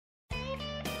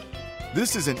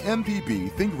This is an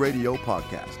MPB Think Radio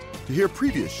podcast. To hear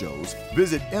previous shows,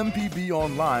 visit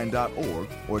mpbonline.org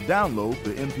or download the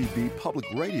MPB Public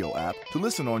Radio app to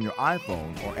listen on your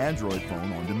iPhone or Android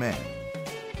phone on demand.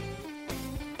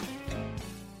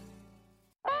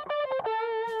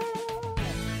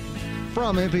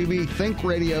 From MPB Think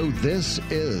Radio, this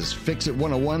is Fix It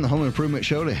 101, the home improvement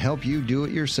show to help you do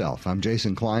it yourself. I'm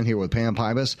Jason Klein here with Pam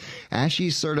Pybus,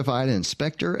 ASHI certified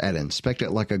inspector at Inspect It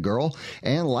Like a Girl,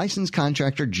 and licensed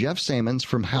contractor Jeff Sammons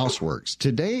from Houseworks.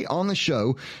 Today on the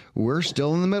show, we're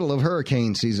still in the middle of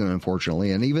hurricane season,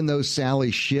 unfortunately, and even though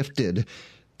Sally shifted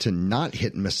to not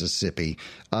hit Mississippi,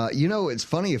 it's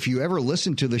funny, if you ever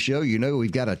listen to the show,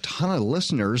 we've got a ton of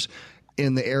listeners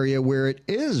in the area where it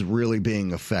is really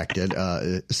being affected.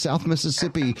 South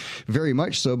Mississippi, very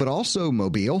much so, but also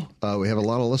Mobile. We have a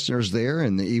lot of listeners there,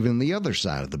 and even the other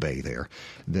side of the bay there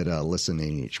that listen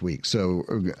in each week. So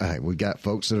we got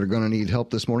folks that are going to need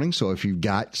help this morning. So if you've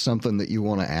got something that you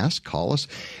want to ask, call us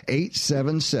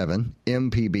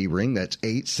 877-MPB-RING. That's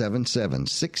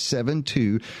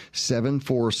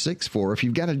 877-672-7464. If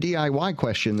you've got a DIY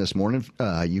question this morning,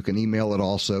 you can email it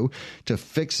also to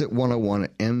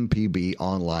fixit101@mpbonline.org.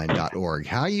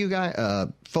 How you guys,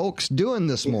 folks, doing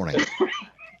this morning?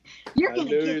 You're going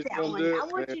to get that one. I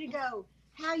want you to go,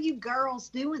 how you girls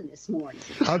doing this morning?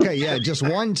 Okay, yeah, just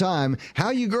one time. How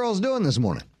you girls doing this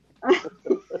morning?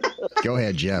 Go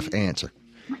ahead, Jeff, answer.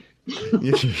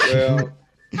 Well,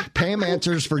 Pam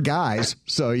answers for guys,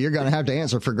 so you're going to have to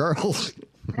answer for girls.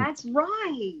 That's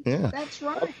right. Yeah. That's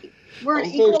right. We're an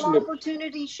equal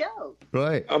opportunity show.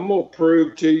 Right. I'm going to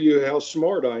prove to you how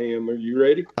smart I am. Are you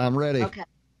ready? I'm ready. Okay.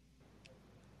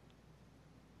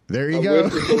 There you I go.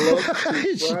 went to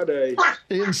Biloxi Friday.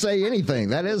 He didn't say anything.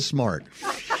 That is smart.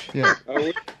 Yeah.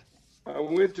 I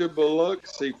went to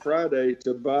Biloxi Friday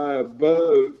to buy a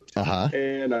boat,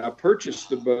 and I purchased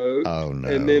the boat. Oh, no.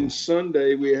 And then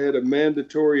Sunday we had a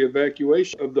mandatory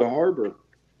evacuation of the harbor.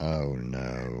 Oh,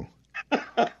 no.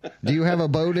 Do you have a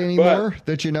boat anymore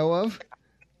that you know of?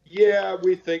 Yeah,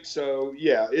 we think so.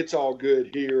 Yeah, it's all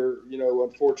good here.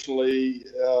 Unfortunately,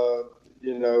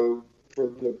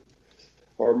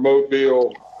 our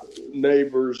Mobile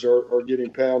neighbors are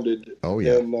getting pounded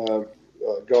in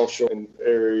Gulf Shore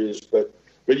areas. But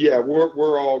yeah,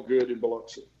 we're all good in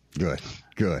Biloxi. Good.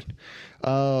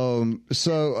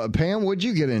 So, Pam, what'd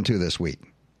you get into this week?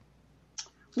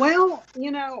 Well,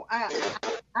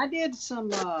 I did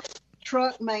some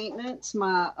truck maintenance.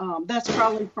 That's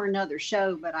probably for another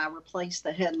show, but I replaced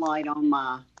the headlight on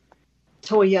my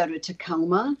Toyota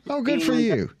Tacoma. Oh, good for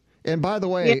you. And by the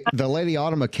way, the Lady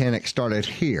Auto Mechanic started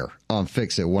here on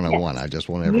Fix It 101. Yes. I just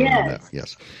want everyone to know.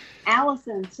 Yes.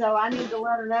 Allison, so I need to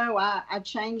let her know I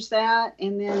changed that.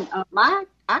 And then I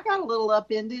got a little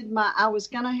upended. I was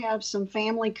going to have some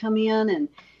family come in, and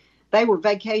they were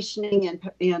vacationing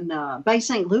in Bay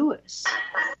St. Louis,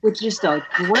 which is just a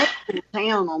great little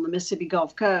town on the Mississippi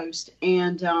Gulf Coast.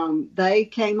 And they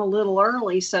came a little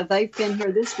early, so they've been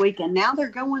here this week, and now they're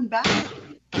going back.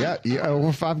 Yeah. Well,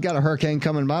 if I've got a hurricane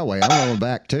coming my way, I'm going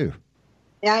back too.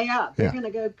 Yeah. They're going to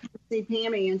go see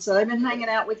Pammy, and so they've been hanging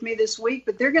out with me this week.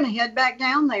 But they're going to head back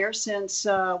down there since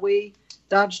we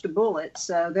dodged a bullet.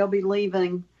 So they'll be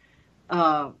leaving,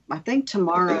 I think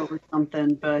tomorrow or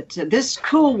something. But this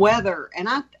cool weather, and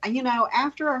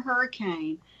after a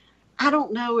hurricane, I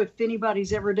don't know if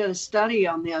anybody's ever done a study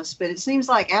on this, but it seems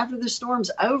like after the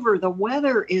storm's over, the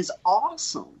weather is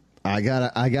awesome. I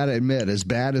gotta admit, as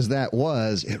bad as that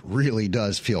was, it really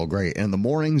does feel great. And the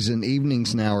mornings and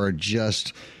evenings now are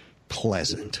just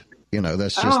pleasant.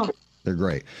 That's just, they're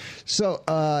great. So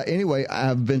anyway,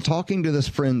 I've been talking to this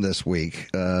friend this week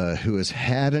who has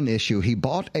had an issue. He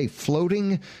bought a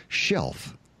floating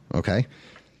shelf. Okay.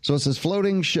 So it's this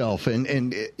floating shelf.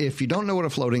 And if you don't know what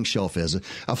a floating shelf is a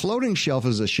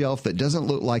shelf that doesn't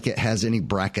look like it has any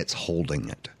brackets holding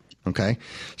it. Okay,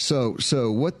 so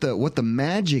what the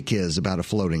magic is about a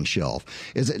floating shelf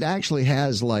is it actually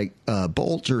has like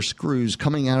bolts or screws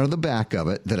coming out of the back of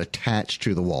it that attach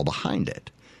to the wall behind it.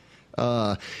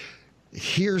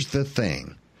 Here's the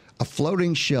thing. A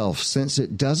floating shelf, since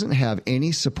it doesn't have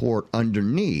any support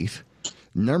underneath,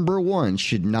 number one,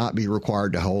 should not be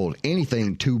required to hold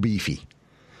anything too beefy.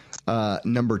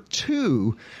 Number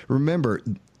two, remember,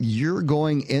 you're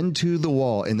going into the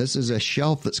wall, and this is a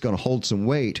shelf that's going to hold some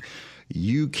weight.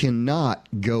 You cannot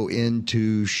go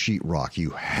into sheetrock. You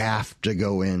have to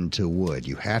go into wood.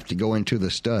 You have to go into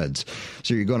the studs.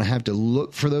 So you're going to have to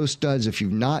look for those studs. If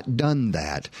you've not done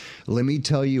that, let me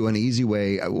tell you an easy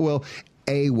way. Well,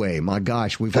 a way. My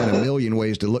gosh, we've had a million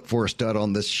ways to look for a stud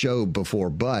on this show before,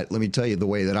 but let me tell you the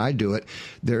way that I do it.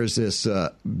 There's this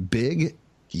big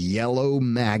yellow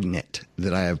magnet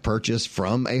that I have purchased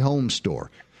from a home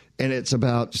store. And it's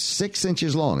about 6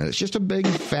 inches long. And it's just a big,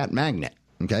 fat magnet.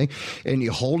 Okay. And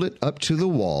you hold it up to the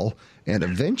wall. And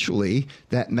eventually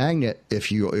that magnet,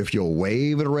 if you'll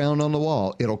wave it around on the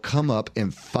wall, it'll come up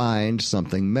and find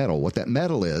something metal. What that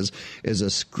metal is a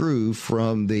screw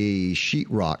from the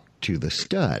sheetrock to the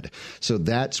stud. So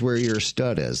that's where your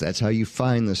stud is. That's how you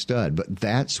find the stud. But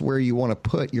that's where you want to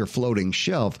put your floating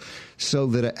shelf so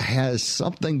that it has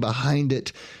something behind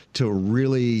it to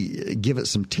really give it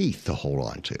some teeth to hold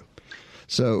on to.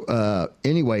 So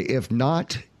anyway, if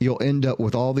not, you'll end up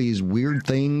with all these weird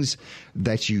things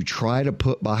that you try to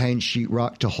put behind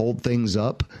sheetrock to hold things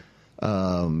up.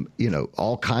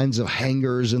 All kinds of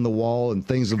hangers in the wall and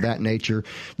things of that nature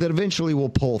that eventually will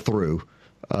pull through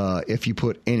if you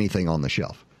put anything on the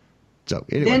shelf. So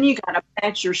anyway. Then you got to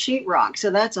patch your sheetrock.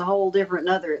 So that's a whole different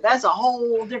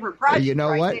project. You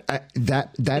know what?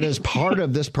 That is part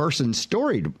of this person's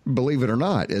story, believe it or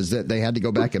not, is that they had to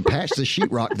go back and patch the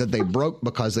sheetrock that they broke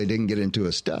because they didn't get into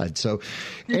a stud. So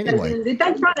anyway. Did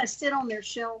they try to sit on their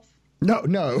shelf? No.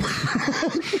 No.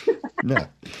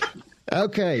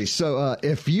 Okay, so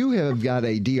if you have got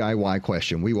a DIY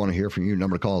question, we want to hear from you.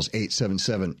 Number to call is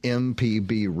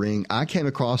 877-MPB-RING. I came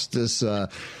across this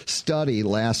study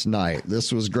last night.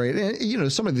 This was great.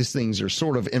 And, some of these things are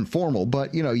sort of informal,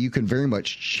 but, you can very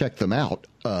much check them out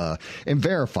and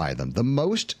verify them. The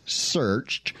most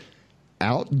searched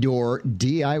outdoor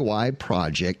DIY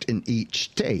project in each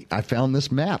state. I found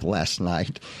this map last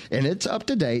night, and it's up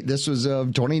to date. This was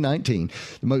of 2019.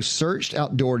 The most searched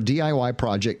outdoor DIY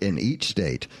project in each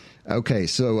state. Okay,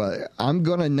 so I'm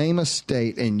going to name a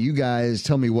state, and you guys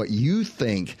tell me what you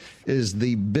think is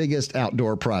the biggest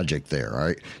outdoor project there, all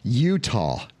right?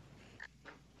 Utah.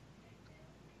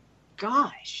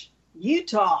 Gosh,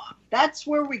 Utah. That's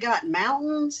where we got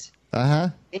mountains. Uh-huh.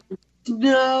 And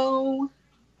snow.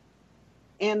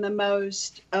 And the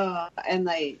most,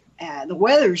 the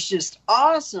weather's just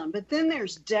awesome. But then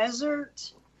there's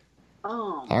desert.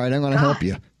 All right, I'm going to help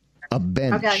you. A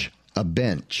bench. Okay. A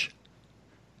bench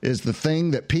is the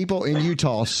thing that people in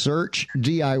Utah search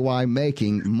DIY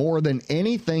making more than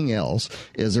anything else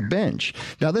is a bench.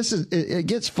 Now, it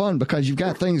gets fun because you've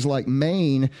got things like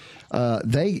Maine.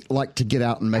 They like to get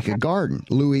out and make a garden.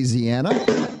 Louisiana,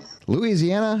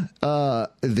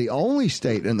 the only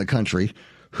state in the country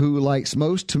who likes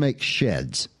most to make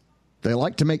sheds. They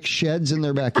like to make sheds in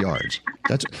their backyards.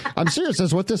 I'm serious.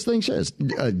 That's what this thing says.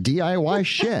 A DIY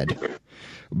shed.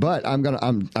 But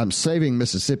I'm saving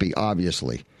Mississippi,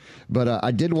 obviously. But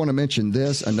I did want to mention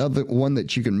this. Another one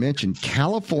that you can mention,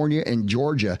 California and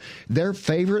Georgia. Their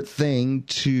favorite thing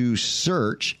to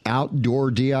search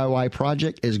outdoor DIY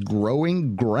project is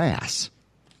growing grass.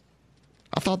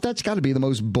 I thought that's got to be the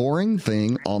most boring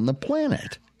thing on the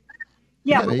planet.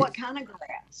 Yeah, but what kind of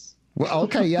grass? Well,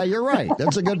 okay, yeah, you're right.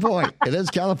 That's a good point. It is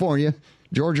California.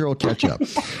 Georgia will catch up.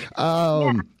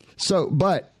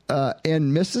 But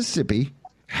in Mississippi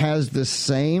has the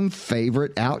same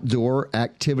favorite outdoor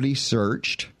activity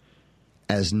searched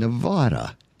as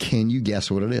Nevada. Can you guess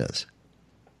what it is?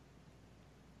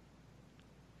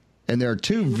 And there are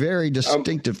two very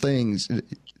distinctive things.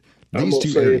 These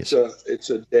two areas. It's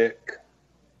a deck.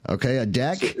 Okay, a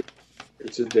deck.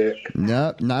 It's a deck.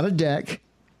 No, not a deck.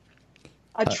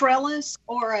 A trellis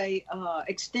or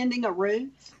extending a roof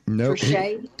for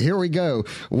shade. Here we go.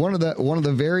 One of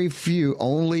the very few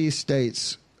only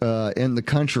states in the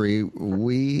country,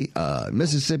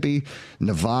 Mississippi,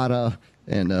 Nevada,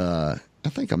 and I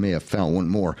think I may have found one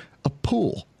more. A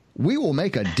pool. We will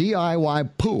make a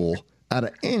DIY pool out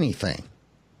of anything.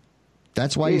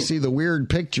 That's why you see the weird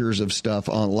pictures of stuff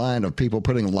online of people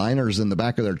putting liners in the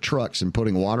back of their trucks and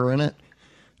putting water in it.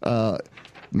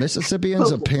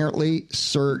 Mississippians apparently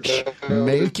search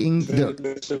making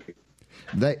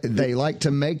they like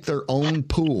to make their own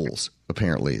pools,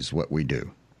 apparently, is what we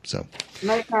do. So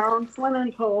make our own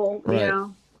swimming pool. Right. Yeah.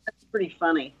 That's pretty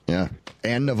funny. Yeah.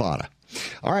 And Nevada.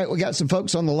 All right, we got some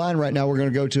folks on the line right now. We're going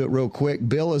to go to it real quick.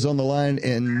 Bill is on the line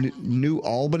in New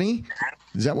Albany.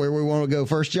 Is that where we want to go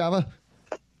first, Java?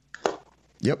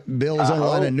 Yep, Bill is on the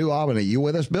line in New Albany. You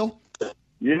with us, Bill?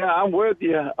 Yeah, I'm with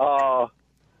you.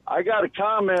 I got a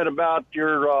comment about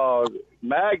your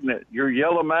magnet, your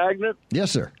yellow magnet.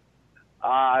 Yes, sir.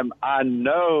 I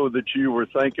know that you were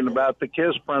thinking about the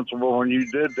KISS principle when you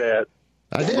did that.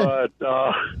 I did.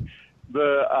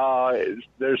 But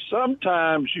there's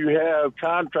sometimes you have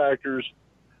contractors,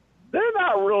 they're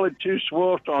not really too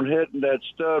swift on hitting that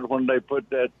stud when they put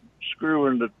that screw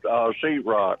in the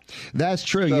sheetrock. That's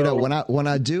true. So, when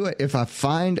I do it, if I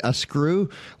find a screw,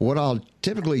 what I'll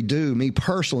typically do, me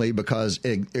personally, because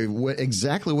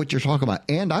exactly what you're talking about,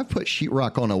 and I've put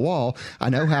sheetrock on a wall, I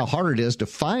know how hard it is to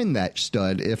find that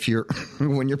stud if you're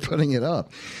when you're putting it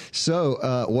up.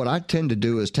 So what I tend to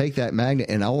do is take that magnet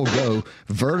and I will go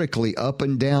vertically up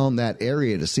and down that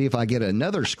area to see if I get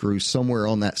another screw somewhere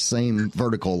on that same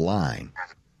vertical line.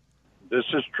 This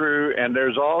is true, and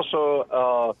there's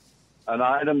also an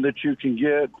item that you can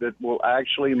get that will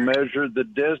actually measure the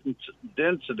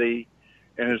density,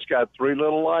 and it's got 3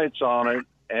 little lights on it,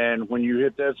 and when you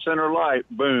hit that center light,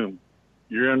 boom,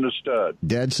 you're in the stud.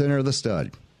 Dead center of the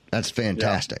stud. That's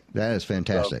fantastic. Yeah. That is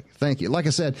fantastic. Thank you. Like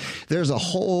I said, there's a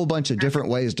whole bunch of different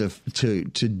ways to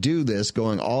do this,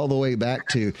 going all the way back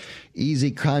to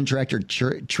easy contractor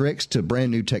tricks to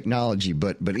brand new technology.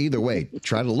 But either way,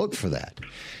 try to look for that.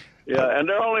 Yeah, and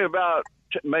they're only about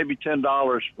maybe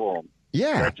 $10 for them.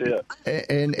 Yeah, that's it.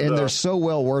 And they're so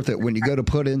well worth it when you go to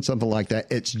put in something like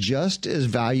that. It's just as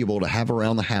valuable to have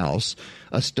around the house.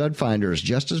 A stud finder is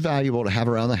just as valuable to have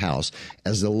around the house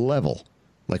as the level.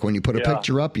 Like when you put a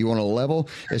picture up, you want a level.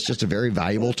 It's just a very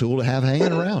valuable tool to have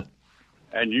hanging around.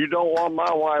 And you don't want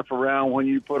my wife around when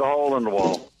you put a hole in the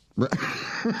wall.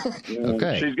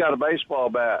 Okay. She's got a baseball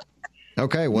bat.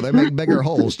 Okay, well, they make bigger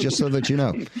holes, just so that you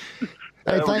know.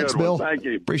 Hey, thanks, Bill. Thank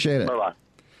you. Appreciate it. Bye-bye.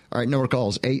 All right, number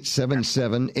calls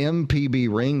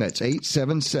 877-MPB-RING. That's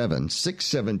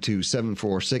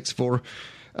 877-672-7464.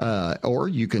 Or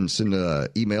you can send an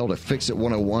email to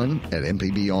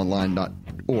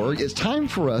fixit101@mpbonline.org. It's time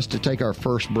for us to take our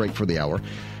first break for the hour.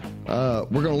 We're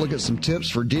going to look at some tips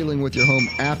for dealing with your home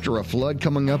after a flood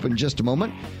coming up in just a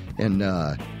moment, and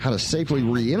how to safely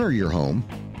re-enter your home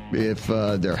if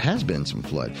there has been some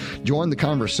flood. Join the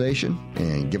conversation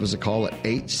and give us a call at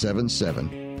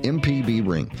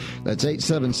 877-MPB-RING. That's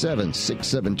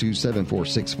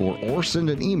 877-672-7464, or send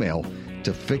an email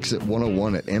to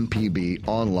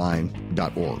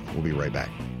fixit101@mpbonline.org. We'll be right back.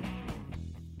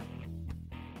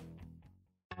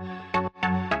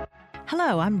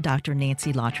 Hello, I'm Dr.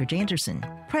 Nancy Lottridge Anderson,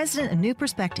 president of New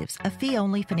Perspectives, a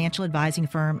fee-only financial advising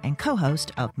firm and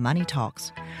co-host of Money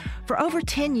Talks. For over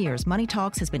 10 years, Money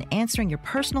Talks has been answering your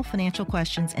personal financial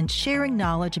questions and sharing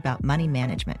knowledge about money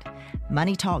management.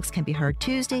 Money Talks can be heard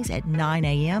Tuesdays at 9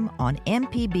 a.m. on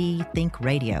MPB Think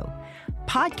Radio.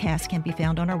 Podcasts can be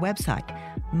found on our website,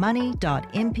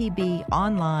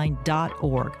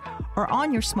 money.mpbonline.org, or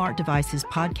on your smart device's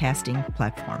podcasting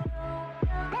platform.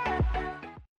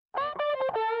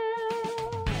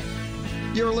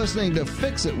 You're listening to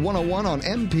Fix It 101 on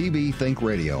MPB Think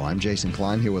Radio. I'm Jason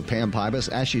Klein here with Pam Pybus,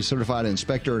 ASHI certified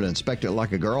inspector at Inspect It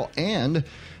Like a Girl, and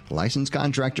licensed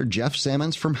contractor Jeff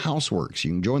Sammons from Houseworks.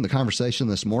 You can join the conversation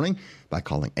this morning by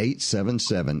calling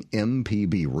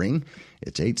 877-MPB-RING.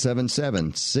 It's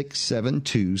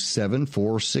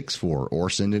 877-672-7464, or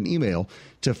send an email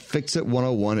to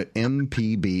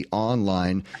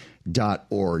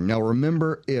fixit101@mpbonline.org. Now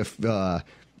remember,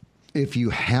 if you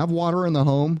have water in the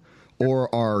home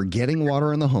or are getting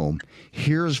water in the home,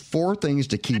 here's 4 things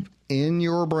to keep in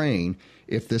your brain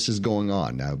if this is going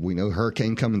on. Now, we know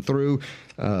hurricane coming through,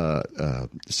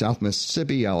 South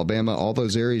Mississippi, Alabama, all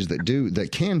those areas that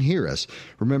can hear us.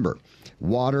 Remember,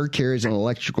 water carries an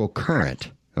electrical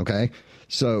current, okay?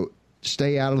 So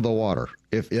stay out of the water,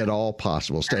 if at all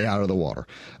possible. Stay out of the water.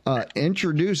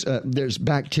 There's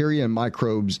bacteria and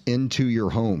microbes into your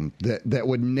home that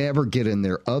would never get in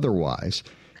there otherwise.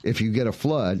 If you get a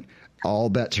flood, all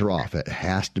bets are off. It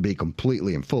has to be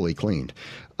completely and fully cleaned.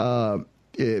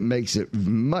 It makes it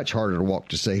much harder to walk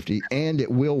to safety, and it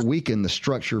will weaken the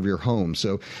structure of your home.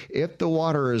 So if the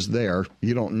water is there,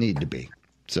 you don't need to be.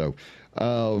 So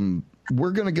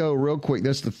we're going to go real quick.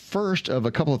 That's the first of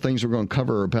a couple of things we're going to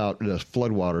cover about the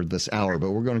floodwater this hour,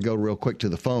 but we're going to go real quick to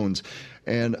the phones.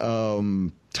 And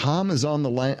Tom is on the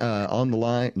line.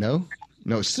 No,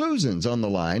 Susan's on the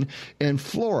line. And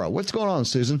Flora, what's going on,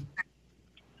 Susan?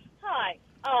 Hi.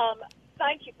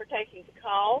 Thank you for taking the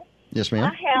call. Yes,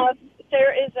 ma'am.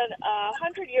 There is a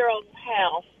 100-year-old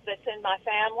house that's in my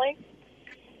family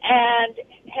and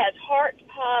has heart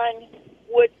pine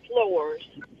wood floors,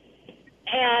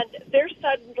 and they're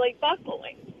suddenly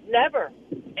buckling. Never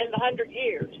in the 100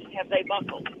 years have they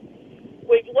buckled.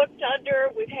 We've looked under.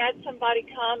 We've had somebody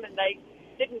come, and they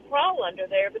didn't crawl under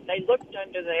there, but they looked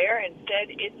under there and said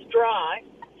it's dry.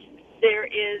 There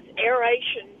is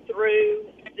aeration through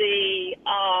the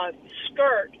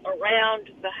skirt around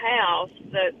the house.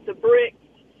 The bricks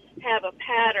have a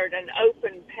pattern, an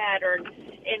open pattern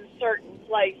in certain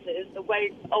places, the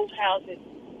way old houses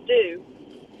do.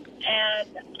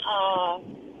 And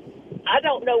I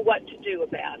don't know what to do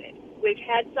about it. We've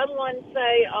had someone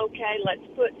say, okay, let's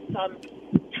put some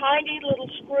tiny little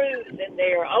screws in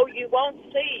there. Oh, you won't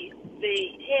see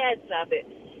the heads of it,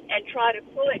 and try to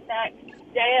pull it back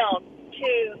down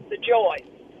to the joist.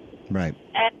 Right.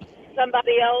 And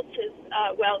somebody else is,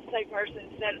 same person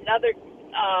said another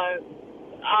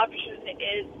option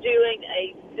is doing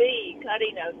a V,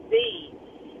 cutting a V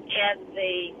in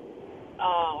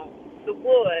the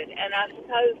wood, and I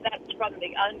suppose that's from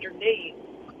the underneath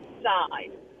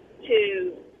side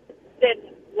to then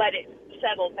let it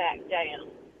settle back down.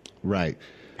 Right.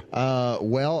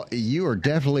 Well, you are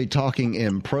definitely talking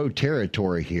in pro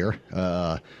territory here.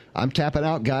 I'm tapping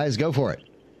out, guys. Go for it.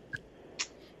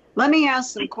 Let me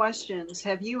ask some questions.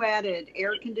 Have you added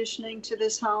air conditioning to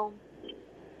this home?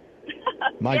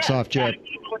 Mike's off, Jet.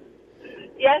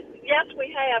 Yes,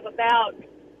 we have. About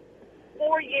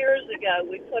 4 years ago,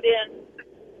 we put in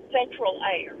central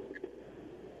air.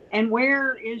 And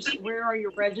where are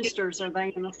your registers? Are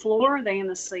they in the floor or are they in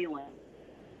the ceiling?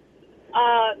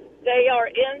 They are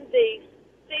in the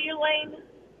ceiling.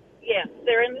 Yes,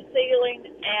 they're in the ceiling,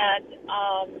 and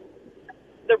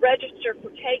the register for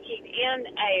taking in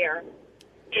air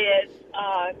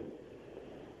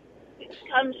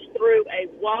comes through a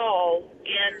wall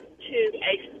into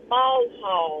a small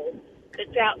hall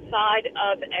that's outside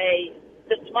of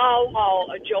the small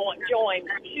hall adjoins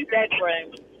 2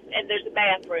 bedrooms, and there's a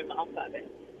bathroom off of it.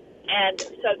 And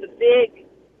so the big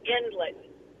inlet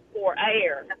for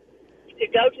air to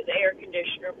go to the air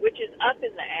conditioner, which is up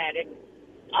in the attic,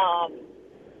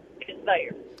 is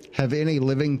there. Have any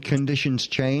living conditions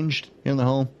changed in the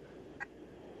home?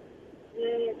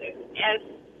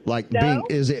 No.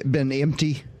 Is it been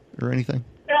empty or anything?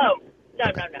 No.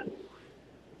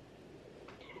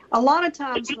 A lot of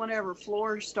times whenever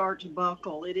floors start to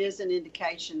buckle, it is an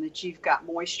indication that you've got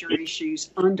moisture issues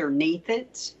underneath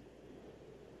it.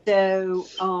 So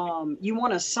you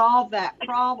want to solve that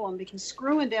problem, because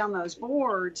screwing down those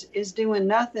boards is doing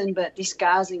nothing but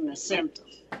disguising the symptom.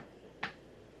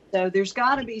 So there's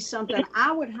got to be something.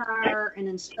 I would hire an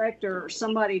inspector or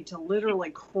somebody to literally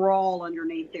crawl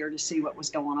underneath there to see what was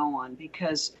going on,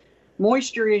 because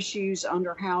moisture issues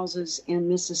under houses in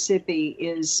Mississippi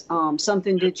is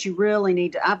something that you really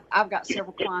need to. I've got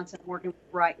several clients I'm working with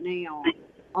right now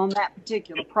on that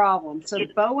particular problem. So the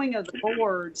bowing of the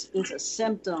boards is a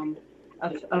symptom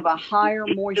of a higher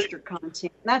moisture content.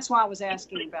 And that's why I was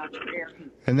asking about your air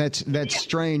conditioning. And that's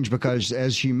strange, because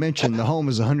as you mentioned, the home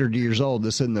is 100 years old.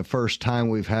 This isn't the first time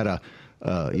we've had a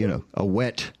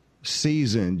wet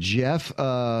season. Jeff,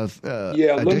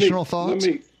 additional thoughts?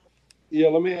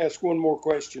 Let me ask one more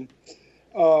question.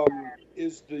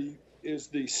 Is the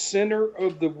center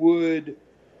of the wood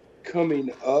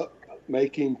coming up,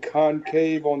 making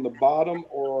concave on the bottom,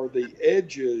 or are the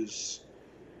edges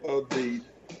of the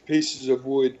pieces of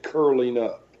wood curling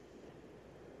up?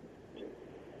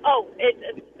 Oh,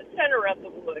 it's the center of the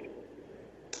wood.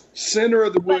 Center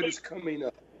of the wood is coming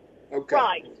up. Okay.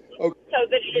 Right. Okay. So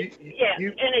that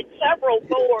and it's several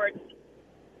boards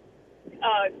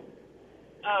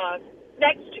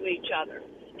next to each other,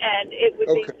 and it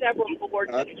would be several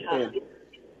boards at a time.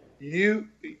 You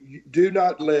do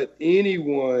not let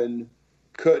anyone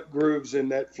cut grooves in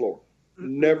that floor.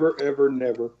 Never, ever,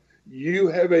 never. You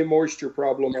have a moisture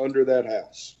problem under that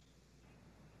house.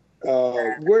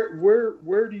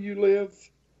 Where do you live?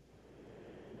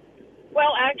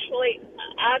 Well, actually,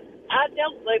 I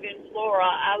don't live in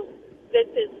Flora. This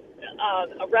is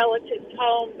a relative's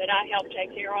home that I help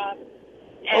take care of.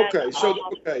 And,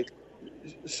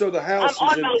 so the house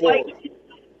is in Flora.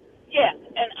 Yes,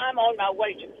 and I'm on my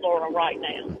way to Flora right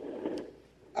now.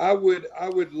 I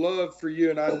would love for you,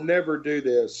 and I never do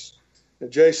this. And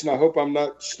Jason, I hope I'm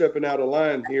not stepping out of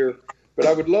line here, but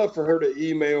I would love for her to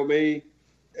email me,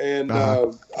 and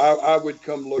I would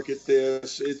come look at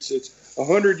this. It's a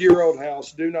 100-year-old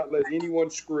house. Do not let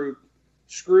anyone screws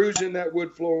in that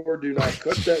wood floor. Do not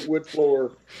cut that wood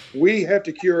floor. We have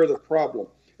to cure the problem,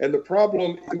 and the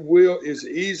problem is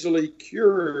easily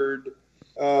cured.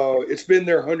 It's been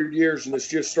there 100 years, and it's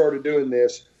just started doing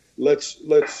this. Let's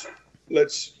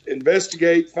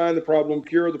investigate, find the problem,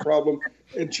 cure the problem,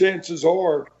 and chances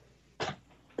are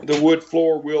the wood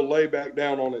floor will lay back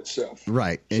down on itself.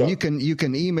 Right. And you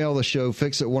can email the show,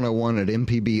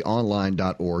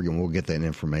 fixit101@mpbonline.org, and we'll get that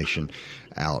information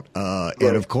out.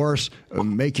 And, of course,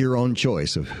 make your own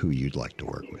choice of who you'd like to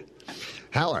work with.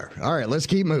 Holler. All right, let's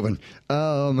keep moving.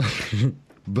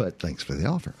 But thanks for the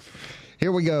offer.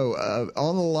 Here we go.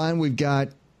 On the line, we've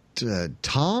got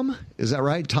Tom. Is that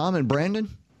right? Tom and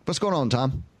Brandon? What's going on,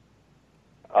 Tom?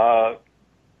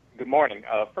 Good morning.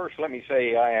 First, let me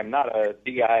say I am not a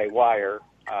DIYer.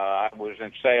 I was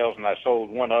in sales, and I sold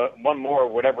one more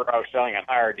of whatever I was selling and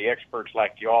hired the experts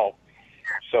like y'all.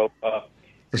 So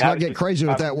let's not get crazy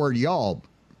with that word y'all,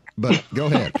 but go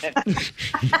ahead.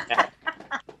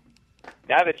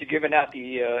 Now that you're giving out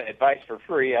the advice for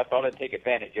free, I thought I'd take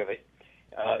advantage of it.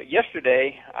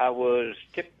 Yesterday, I was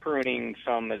tip pruning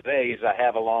some azaleas I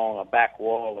have along a back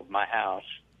wall of my house,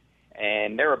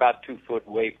 and they're about 2 foot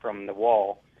away from the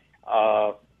wall.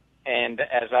 And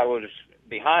as I was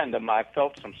behind them, I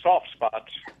felt some soft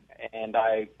spots, and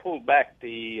I pulled back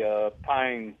the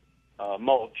pine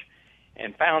mulch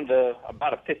and found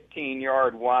about a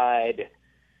 15-yard wide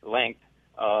length,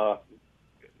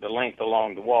 the length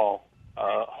along the wall.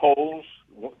 Holes,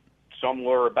 some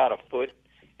were about a foot,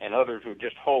 and others were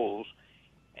just holes.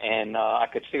 And I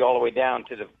could see all the way down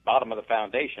to the bottom of the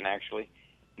foundation, actually.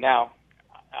 Now,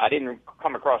 I didn't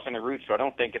come across any roots, so I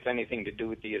don't think it's anything to do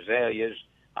with the azaleas.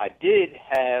 I did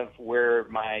have where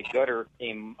my gutter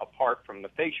came apart from the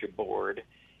fascia board,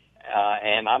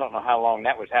 and I don't know how long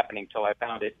that was happening till I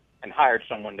found it and hired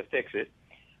someone to fix it.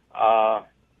 My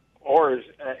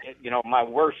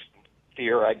worst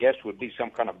fear, I guess, would be some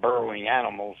kind of burrowing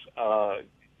animals.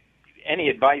 Any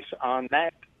advice on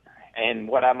that and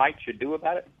what I should do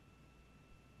about it?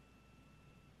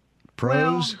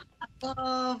 Pros?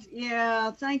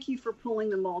 Yeah, thank you for pulling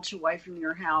the mulch away from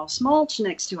your house. Mulch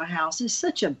next to a house is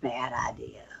such a bad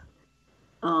idea.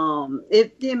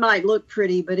 It might look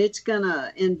pretty, but it's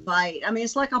gonna invite. I mean,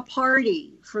 it's like a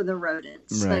party for the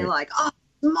rodents. Right. They're like,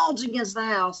 mulch against the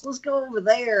house. Let's go over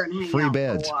there and hang free out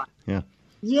beds. For a while. Yeah.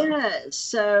 Yes.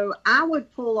 So I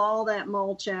would pull all that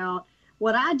mulch out.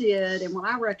 What I did, and what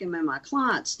I recommend my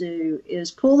clients do,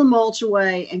 is pull the mulch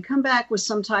away and come back with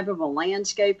some type of a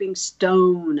landscaping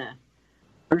stone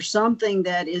or something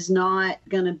that is not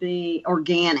going to be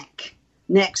organic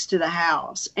next to the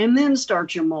house, and then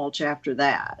start your mulch after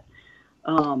that.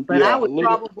 But I would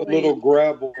probably a little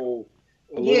gravel,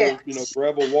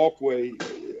 gravel walkway,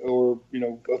 or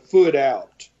a foot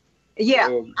out.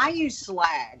 Yeah, I use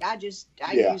slag. I use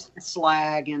the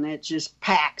slag, and it just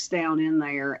packs down in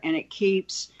there, and it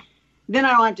keeps. Then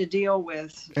I don't have to deal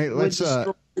with. Hey, let's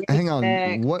hang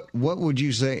on. What would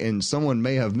you say? And someone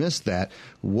may have missed that.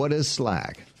 What is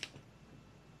slag?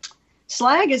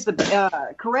 Slag is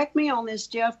the. Correct me on this,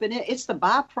 Jeff, but it's the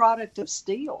byproduct of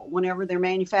steel. Whenever they're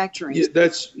manufacturing.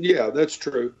 Yeah, that's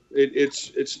true.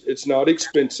 It's not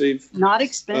expensive. Not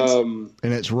expensive.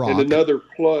 And it's rock. And another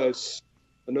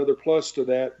plus to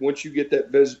that, once you get that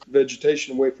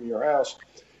vegetation away from your house,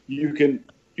 you can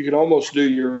almost do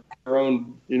your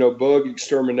own, bug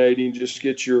exterminating. Just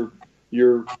get your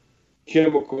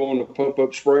chemical on a pump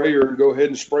up sprayer and go ahead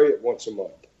and spray it once a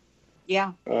month.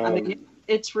 Yeah,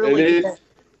 it's really good.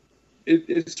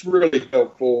 It's really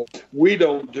helpful. We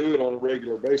don't do it on a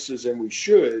regular basis, and we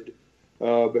should.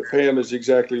 But Pam is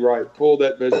exactly right. Pull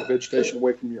that vegetation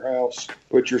away from your house.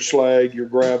 Put your slag, your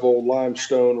gravel,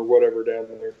 limestone, or whatever down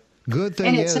there. Good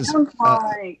thing is... And it sounds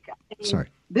like... sorry.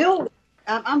 Bill,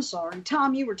 I'm sorry.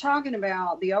 Tom, you were talking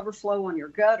about the overflow on your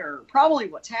gutter. Probably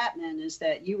what's happening is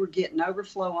that you were getting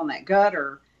overflow on that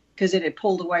gutter because it had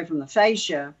pulled away from the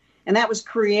fascia. And that was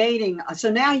creating... So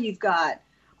now you've got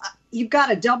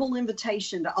a double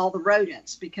invitation to all the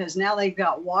rodents because now they've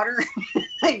got water,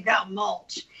 they've got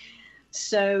mulch.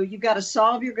 So you've got to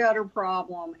solve your gutter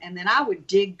problem, and then I would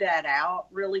dig that out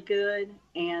really good,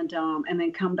 and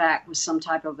then come back with some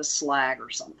type of a slag or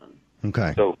something.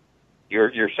 Okay. So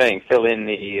you're saying fill in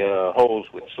the holes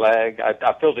with slag?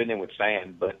 I filled it in with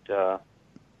sand, but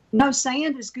no,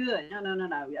 sand is good.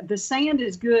 No. The sand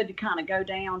is good to kind of go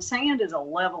down. Sand is a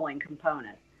leveling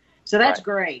component, so that's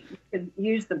great. You can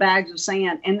use the bags of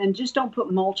sand, and then just don't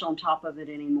put mulch on top of it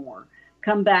anymore.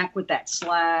 Come back with that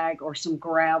slag or some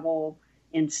gravel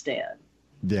instead.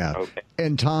 Yeah. Okay.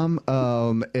 And Tom,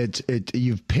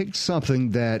 you've picked something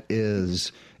that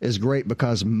is great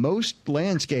because most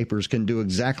landscapers can do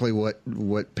exactly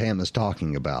what Pam is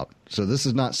talking about. So this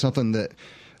is not something that,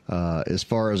 as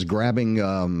far as grabbing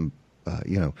the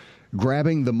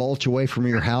mulch away from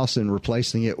your house and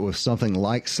replacing it with something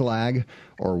like slag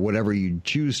or whatever you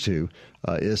choose to,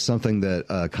 is something that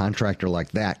a contractor like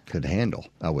that could handle,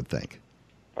 I would think.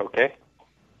 Okay.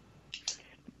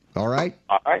 All right.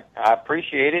 All right. I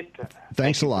appreciate it.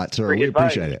 Thanks a lot, sir. We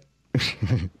appreciate it.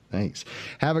 Thanks.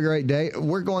 Have a great day.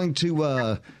 We're going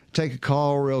to take a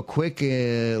call real quick.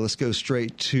 Let's go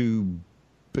straight to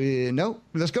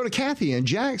let's go to Kathy in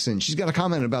Jackson. She's got a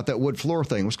comment about that wood floor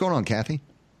thing. What's going on, Kathy?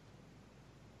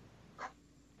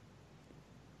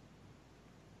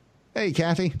 Hey,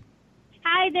 Kathy.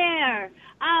 Hi there.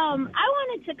 I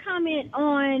wanted to comment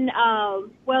on,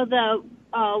 the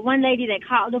one lady that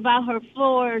called about her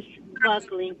floors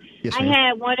buckling. Yes, I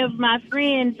had one of my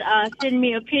friends send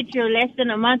me a picture less than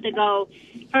a month ago.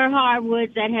 Her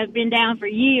hardwoods that have been down for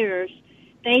years,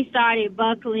 they started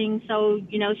buckling. So,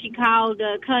 she called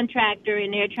a contractor,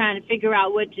 and they're trying to figure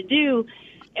out what to do.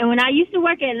 And when I used to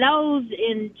work at Lowe's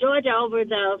in Georgia over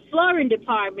the flooring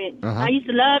department, I used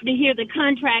to love to hear the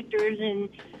contractors and,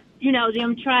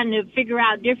 them trying to figure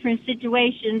out different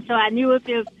situations. So I knew if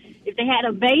they had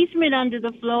a basement under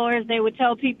the floors, they would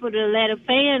tell people to let a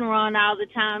fan run all the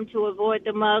time to avoid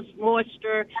the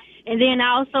moisture. And then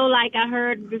also, like I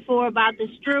heard before about the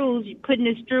screws, putting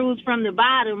the screws from the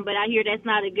bottom, but I hear that's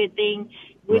not a good thing,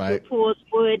 which would pull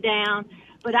wood down.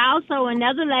 But also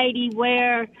another lady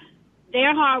where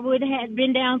their hardwood had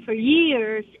been down for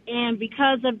years, and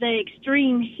because of the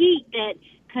extreme heat that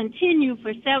continued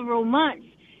for several months,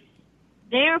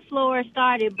 their floor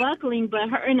started buckling, but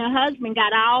her and her husband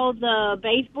got all the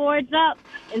baseboards up,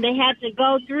 and they had to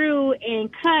go through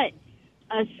and cut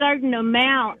a certain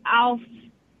amount off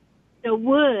the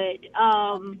wood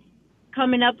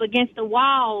coming up against the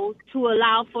wall to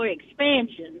allow for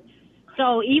expansion.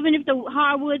 So even if the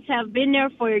hardwoods have been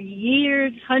there for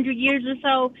years, 100 years or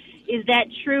so, is that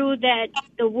true that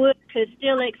the wood could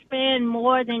still expand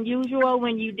more than usual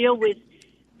when you deal with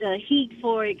the heat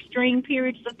for extreme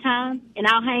periods of time? And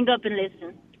I'll hang up and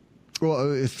listen.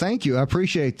 Well, thank you. I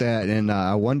appreciate that. And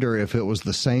I wonder if it was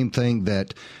the same thing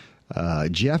that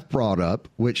Jeff brought up,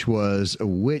 which was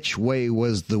which way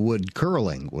was the wood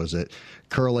curling? Was it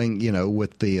curling,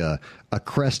 with the a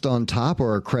crest on top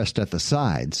or a crest at the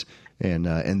sides? And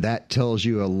that tells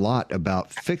you a lot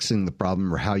about fixing the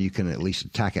problem or how you can at least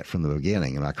attack it from the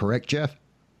beginning. Am I correct, Jeff?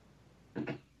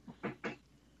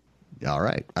 All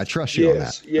right. I trust you on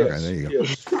that. Yes. Okay, there you go.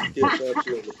 Yes,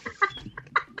 absolutely.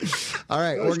 All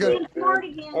right. We're good.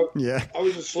 Yeah. I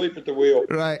was asleep at the wheel.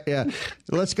 Right. Yeah.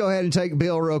 Let's go ahead and take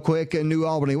Bill real quick in New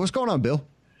Albany. What's going on, Bill?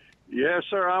 Yes,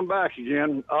 sir. I'm back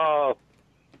again. On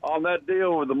that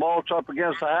deal with the mulch up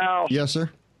against the house. Yes,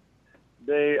 sir.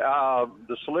 The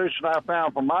solution I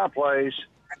found for my place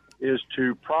is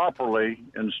to properly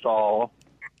install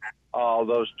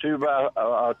those 2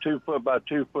 foot by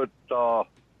 2 foot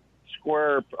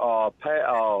square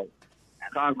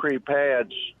concrete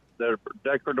pads. They're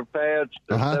decorative pads,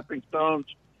 they're stepping stones,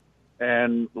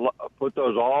 and put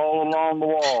those all along the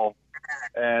wall.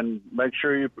 And make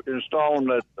sure you install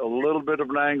them at a little bit of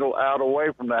an angle out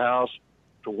away from the house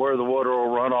to where the water will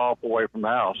run off away from the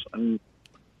house, and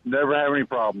never have any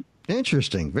problem.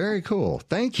 Interesting. Very cool.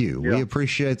 Thank you. Yeah. We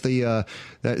appreciate that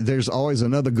there's always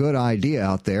another good idea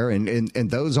out there. And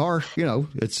those are,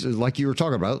 it's like you were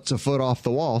talking about, it's a foot off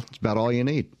the wall. It's about all you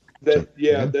need.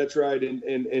 That's right.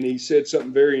 And he said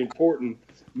something very important.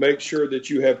 Make sure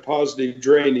that you have positive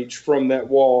drainage from that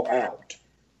wall out.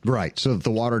 Right. So that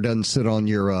the water doesn't sit on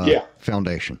your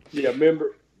foundation. Yeah.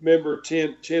 Remember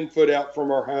 10 foot out from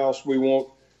our house, we want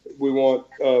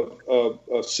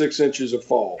 6 inches of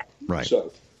fall. Right.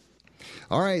 So.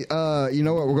 All right. You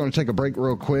know what? We're going to take a break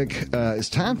real quick. It's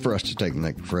time for us to take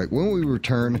a break. When we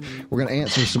return, we're going to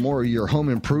answer some more of your home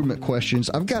improvement questions.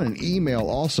 I've got an email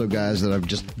also, guys, that I've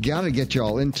just got to get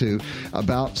y'all into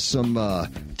about some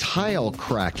tile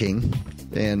cracking.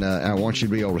 And I want you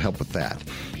to be able to help with that.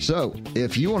 So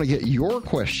if you want to get your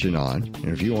question on, and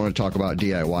if you want to talk about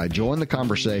DIY, join the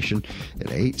conversation at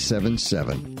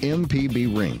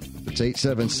 877-MPB-RING. It's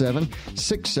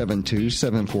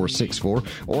 877-672-7464,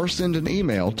 or send an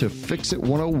email to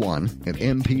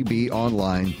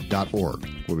fixit101@mpbonline.org.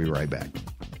 We'll be right back.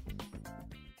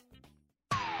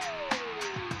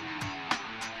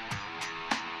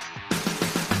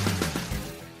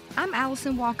 I'm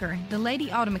Allison Walker, the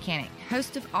Lady Auto Mechanic,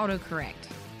 host of AutoCorrect.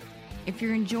 If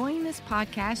you're enjoying this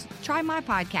podcast, try my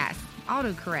podcast,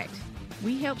 AutoCorrect.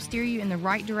 We help steer you in the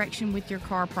right direction with your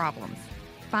car problems.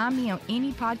 Find me on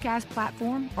any podcast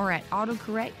platform or at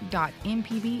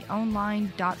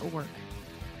autocorrect.mpbonline.org.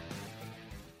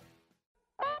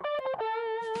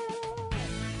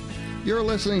 You're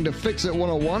listening to Fix It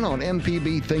 101 on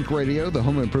MPB Think Radio, the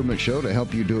home improvement show to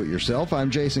help you do it yourself. I'm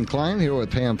Jason Klein here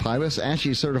with Pam Pybus,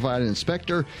 ASHI certified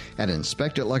inspector at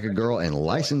Inspect It Like a Girl, and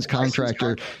licensed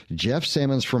contractor Jeff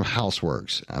Sammons from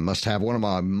Houseworks. I must have one of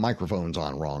my microphones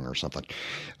on wrong or something.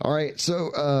 All right,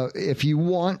 so if you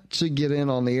want to get in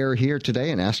on the air here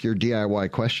today and ask your DIY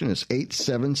question, it's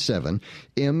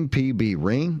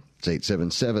 877-MPB-RING. It's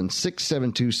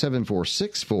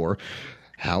 877-672-7464.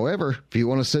 However, if you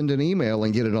want to send an email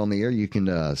and get it on the air, you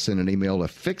can send an email to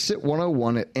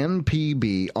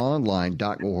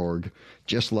fixit101@mpbonline.org,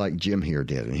 just like Jim here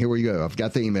did. And here we go. I've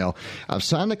got the email. I've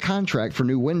signed a contract for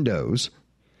new windows,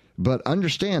 but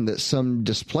understand that some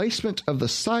displacement of the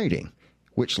siding,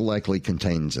 which likely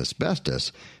contains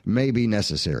asbestos, may be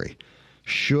necessary.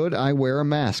 Should I wear a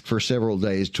mask for several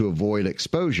days to avoid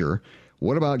exposure?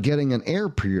 What about getting an air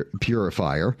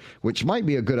purifier, which might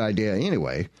be a good idea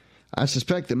anyway? I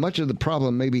suspect that much of the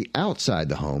problem may be outside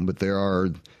the home, but there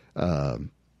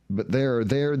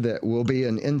that will be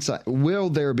an inside. Will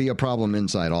there be a problem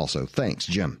inside also? Thanks,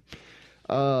 Jim.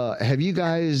 Have you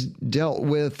guys dealt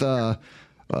with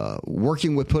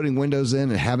working with putting windows in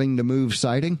and having to move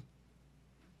siding?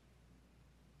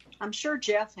 I'm sure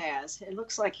Jeff has. It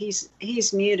looks like he's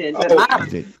muted.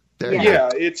 Yeah,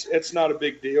 it's not a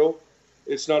big deal.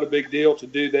 It's not a big deal to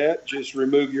do that. Just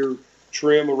remove your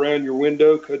trim around your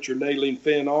window, cut your nailing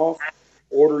fin off,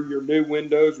 order your new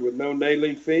windows with no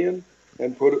nailing fin,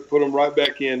 and put them right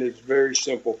back in. It's very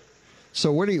simple.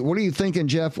 So what are you thinking,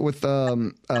 Jeff, with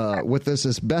this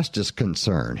asbestos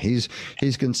concern? He's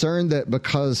concerned that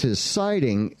because his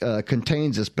siding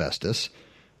contains asbestos,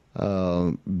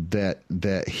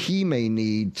 that he may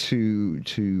need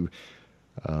to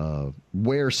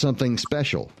wear something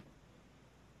special.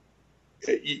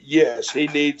 Yes, he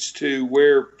needs to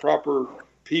wear proper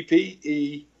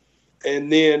PPE,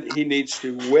 and then he needs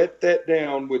to wet that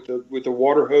down with a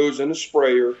water hose and a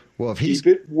sprayer. Well, if keep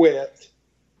it wet,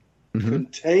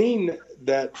 contain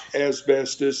that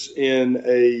asbestos in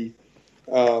a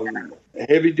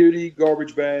heavy-duty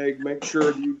garbage bag. Make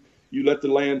sure you let the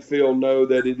landfill know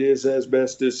that it is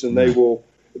asbestos, and they will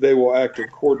act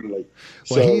accordingly.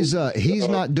 Well, so, he's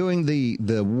not doing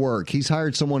the work. He's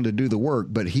hired someone to do the work,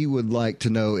 but he would like to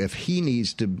know if he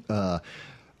needs to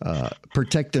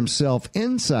protect himself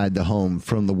inside the home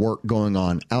from the work going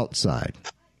on outside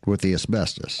with the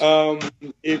asbestos.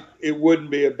 It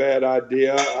wouldn't be a bad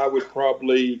idea. I would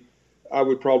probably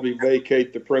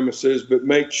vacate the premises, but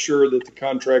make sure that the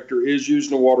contractor is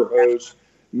using a water hose.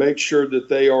 Make sure that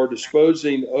they are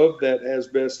disposing of that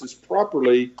asbestos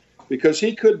properly, because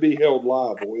he could be held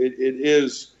liable.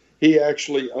 He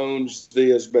actually owns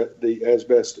the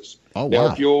asbestos. Oh, wow.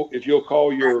 Now, if you will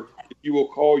call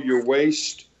your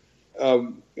waste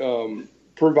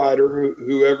provider,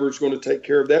 whoever's going to take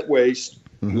care of that waste,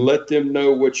 let them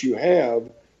know what you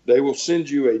have. They will send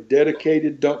you a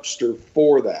dedicated dumpster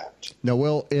for that. Now,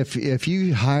 Will, if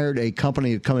you hired a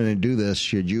company to come in and do this,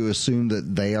 should you assume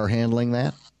that they are handling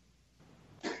that?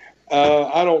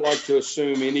 I don't like to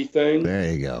assume anything.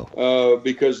 There you go.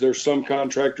 Because there's some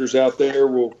contractors out there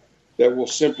that will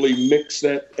simply mix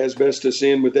that asbestos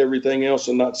in with everything else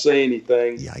and not say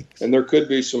anything. Yikes. And there could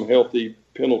be some healthy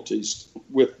penalties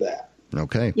with that.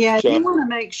 Okay. Yeah, you want to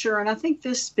make sure, and I think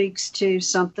this speaks to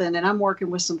something, and I'm working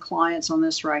with some clients on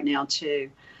this right now too.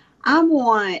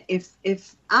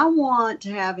 If I want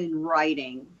to have in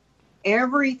writing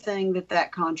everything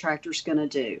that contractor's going to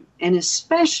do, and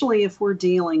especially if we're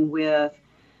dealing with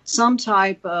some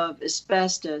type of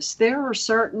asbestos, there are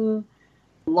certain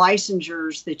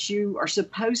licensures that you are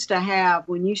supposed to have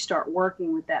when you start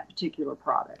working with that particular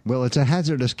product. Well, it's a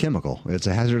hazardous chemical. It's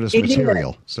a hazardous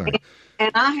material. Sorry.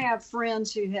 And I have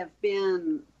friends who have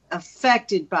been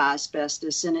affected by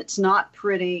asbestos, and it's not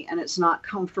pretty and it's not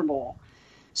comfortable.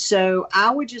 So I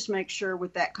would just make sure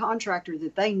with that contractor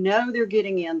that they know they're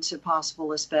getting into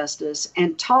possible asbestos,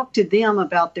 and talk to them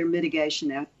about their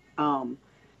mitigation.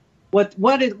 What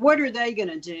are they going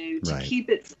to do to keep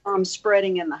it from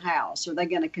spreading in the house? Are they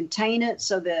going to contain it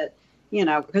so that,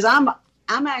 because I'm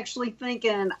actually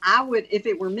thinking if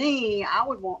it were me, I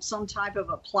would want some type of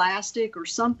a plastic or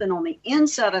something on the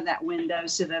inside of that window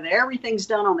so that everything's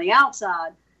done on the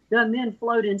outside doesn't then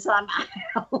float inside my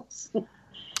house.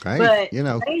 Right. But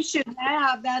they should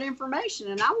have that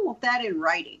information, and I want that in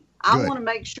writing. I want to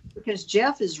make sure, because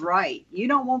Jeff is right. You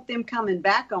don't want them coming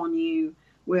back on you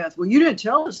with, well, you didn't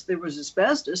tell us there was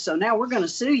asbestos, so now we're going to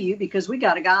sue you because we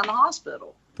got a guy in the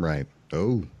hospital. Right.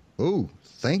 Oh,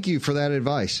 thank you for that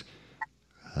advice.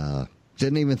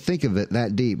 Didn't even think of it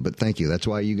that deep, but thank you. That's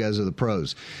why you guys are the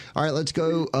pros. All right, let's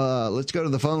go to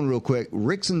the phone real quick.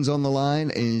 Rickson's on the line,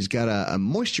 and he's got a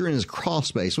moisture in his crawl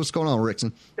space. What's going on,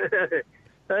 Rickson?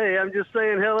 Hey, I'm just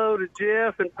saying hello to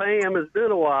Jeff and Pam. It's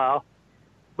been a while.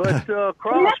 But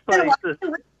crawl spaces.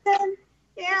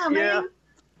 Yeah, man. Yeah.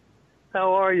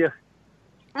 How are you?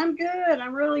 I'm good.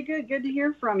 I'm really good. Good to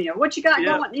hear from you. What you got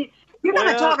going? You're going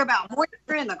to talk about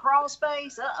moisture in the crawl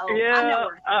space? Uh-oh.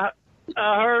 Yeah,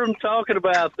 I heard them talking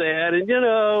about that. And,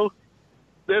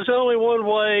 there's only one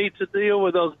way to deal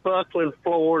with those buckling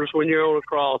floors when you're on a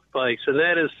crawl space, and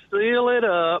that is seal it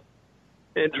up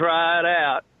and dry it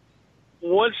out.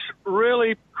 What's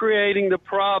really creating the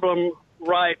problem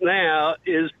right now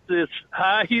is this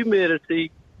high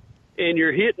humidity, and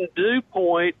you're hitting dew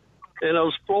point and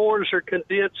those floors are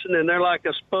condensing, and they're like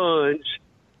a sponge,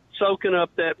 soaking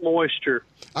up that moisture.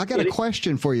 I got a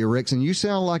question for you, Ricks, and you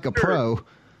sound like a pro.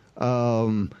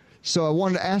 So I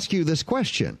wanted to ask you this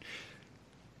question.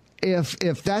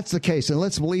 If that's the case, and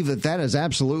let's believe that is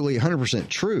absolutely 100%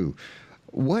 true,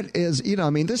 what is,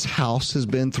 this house has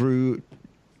been through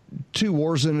 2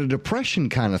 wars and a depression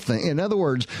kind of thing. In other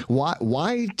words,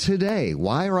 why today?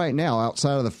 Why right now,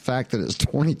 outside of the fact that it's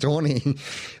 2020?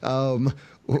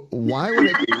 Why would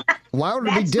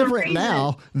it be different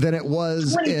now than it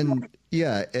was in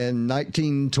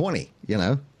 1920,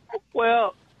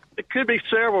 Well, it could be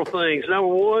several things. Number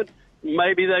one,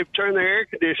 maybe they've turned their air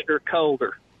conditioner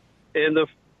colder, and the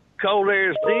cold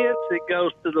air is dense. It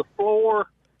goes to the floor.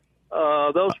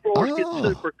 Those floors get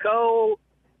super cold,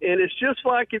 and it's just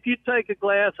like if you take a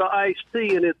glass of iced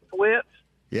tea and it sweats.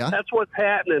 Yeah, that's what's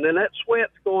happening, and that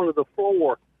sweat's going to the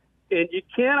floor. And you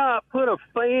cannot put a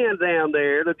fan down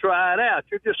there to dry it out.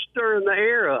 You're just stirring the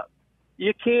air up.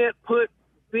 You can't put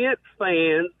vent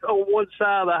fans on one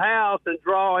side of the house and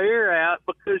draw air out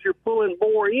because you're pulling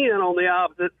more in on the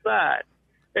opposite side.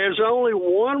 There's only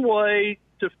one way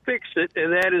to fix it,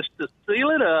 and that is to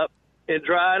seal it up and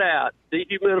dry it out,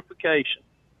 dehumidification.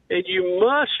 And you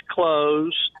must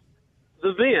close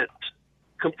the vent.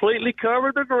 Completely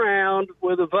cover the ground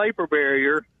with a vapor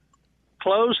barrier,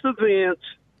 close the vents,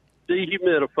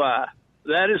 dehumidify.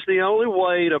 That is the only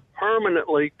way to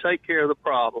permanently take care of the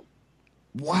problem.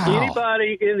 Wow.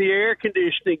 Anybody in the air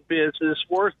conditioning business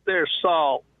worth their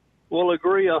salt will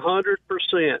agree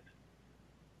 100%.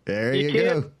 There you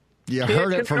go. You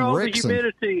heard it from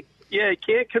Rickson. You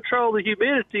can't control the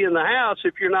humidity in the house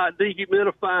if you're not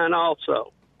dehumidifying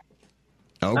also.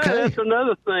 Okay. That's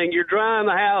another thing. You're drying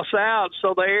the house out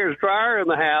so the air is drier in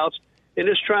the house, and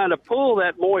it's trying to pull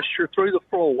that moisture through the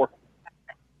floor.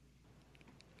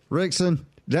 Rickson,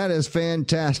 that is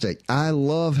fantastic. I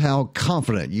love how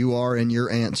confident you are in your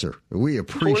answer. We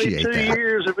appreciate 22 that.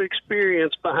 years of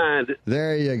experience behind it.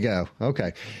 There you go.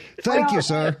 Okay. Thank you,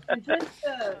 sir.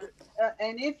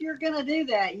 And if you're going to do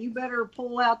that, you better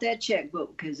pull out that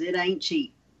checkbook because it ain't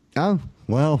cheap. Oh,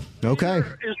 well, okay.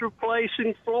 Neither is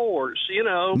replacing floors,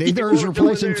 Neither is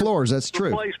replacing floors. That's true.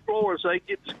 Replace floors, they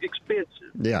get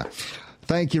expensive. Yeah.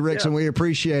 Thank you, Rickson. We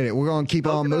appreciate it. We're going to keep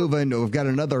on moving. We've got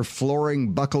another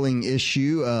flooring buckling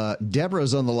issue.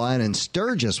 Deborah's on the line in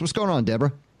Sturgis. What's going on,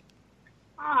 Deborah?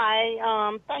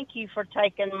 Hi. Thank you for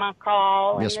taking my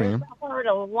call. Yes, ma'am. I've heard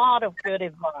a lot of good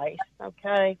advice,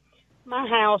 okay? My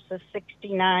house is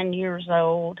 69 years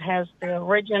old, has the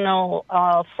original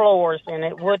floors in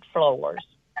it, wood floors.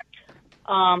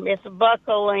 It's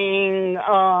buckling,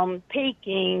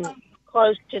 peaking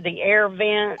close to the air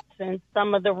vents in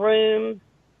some of the rooms.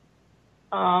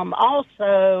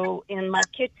 Also, in my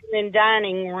kitchen and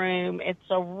dining room, it's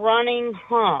a running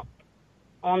hump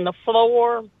on the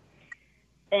floor.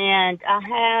 And I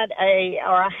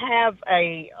have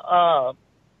a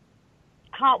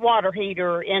hot water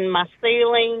heater in my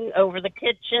ceiling over the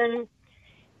kitchen,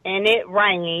 and it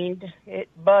rained. It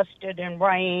busted and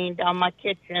rained on my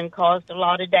kitchen, caused a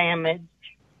lot of damage.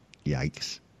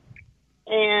 Yikes.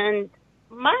 And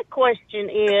my question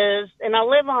is, and I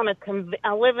live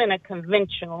in a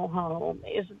conventional home,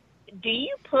 do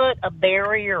you put a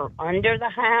barrier under the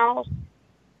house?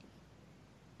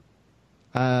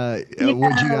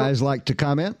 Would you guys like to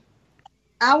comment?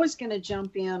 I was going to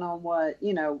jump in on what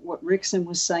Rickson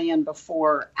was saying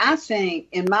before. I think,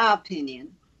 in my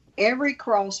opinion, every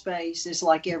crawl space is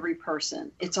like every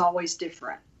person. It's always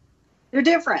different. They're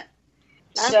different.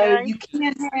 Okay. So you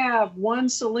can't have one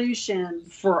solution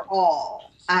for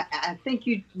all. I think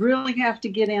you really have to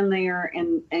get in there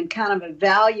and kind of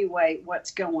evaluate what's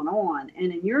going on.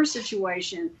 And in your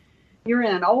situation, you're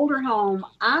in an older home.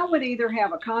 I would either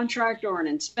have a contractor or an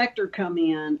inspector come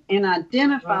in and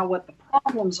identify what the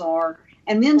problems are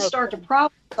and then start to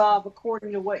problem solve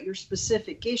according to what your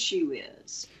specific issue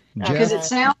is. Because it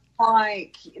sounds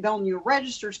like on your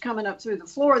registers coming up through the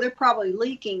floor, they're probably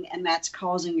leaking, and that's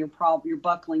causing your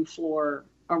buckling floor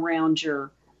around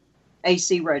your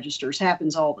AC registers.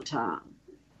 Happens all the time.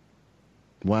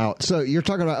 Wow. So you're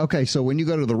talking about, okay, so when you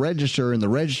go to the register and the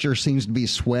register seems to be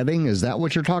sweating, is that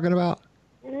what you're talking about?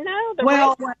 No,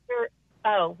 register.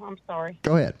 Oh, I'm sorry.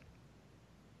 Go ahead.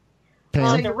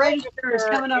 The register is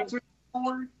coming up through the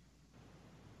floor?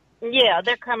 Yeah,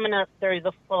 they're coming up through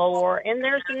the floor, and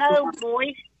there's no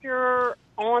moisture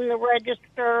on the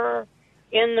register,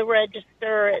 in the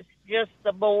register. It's just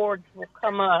the boards will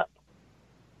come up.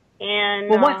 And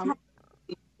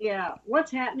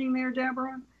what's happening there,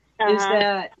 Deborah? is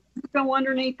that you go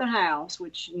underneath the house,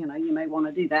 which, you may want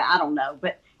to do that. I don't know.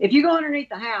 But if you go underneath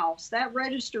the house, that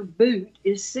register boot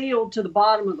is sealed to the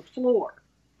bottom of the floor.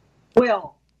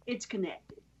 Well, it's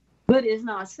connected, but it's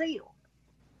not sealed.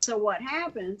 So what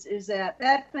happens is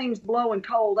that thing's blowing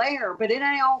cold air, but it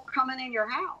ain't all coming in your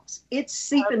house. It's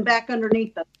seeping back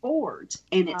underneath the boards,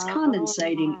 and it's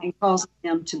condensating and causing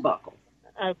them to buckle.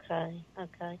 Okay.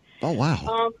 Oh,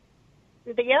 wow.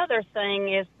 The other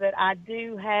thing is that I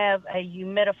do have a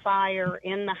humidifier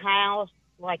in the house,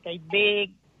 like a big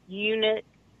unit,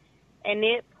 and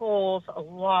it pulls a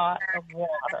lot of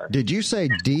water. Did you say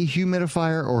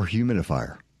dehumidifier or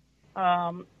humidifier?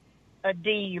 A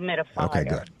dehumidifier. Okay,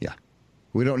 good. Yeah.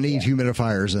 We don't need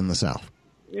humidifiers in the South.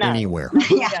 No. Anywhere.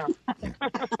 Yeah.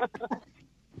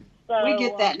 We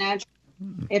get that naturally.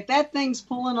 If that thing's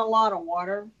pulling a lot of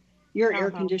water, your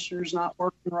air conditioner's not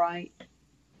working right.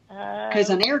 Because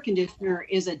an air conditioner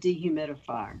is a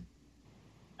dehumidifier.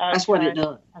 That's what it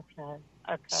does. Okay.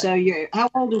 So how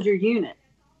old is your unit?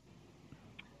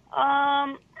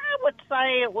 I would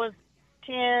say it was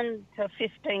 10 to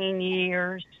 15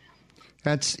 years.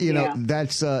 That's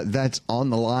that's on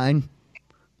the line,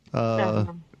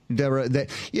 Deborah. That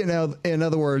in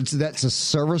other words, that's a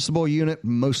serviceable unit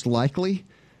most likely,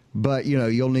 but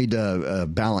you'll need to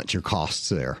balance your costs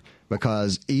there,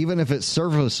 because even if it's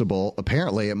serviceable,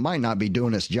 apparently it might not be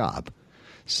doing its job.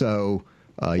 So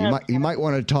you might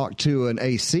want to talk to an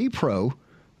AC pro.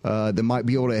 That might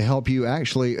be able to help you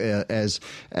actually, as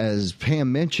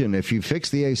Pam mentioned, if you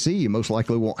fix the AC, you most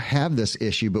likely won't have this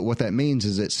issue. But what that means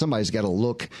is that somebody's got to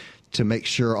look to make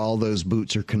sure all those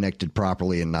boots are connected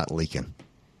properly and not leaking.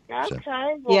 Okay.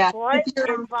 Well, great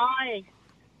advice.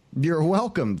 You're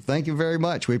welcome. Thank you very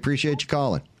much. We appreciate you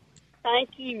calling.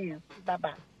 Thank you.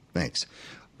 Bye-bye. Thanks.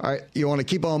 All right, you want to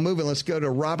keep on moving. Let's go to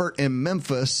Robert in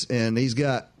Memphis, and he's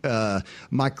got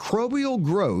microbial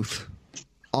growth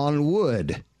on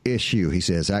wood issue, he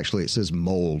says. Actually, it says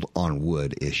mold on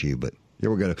wood issue, but here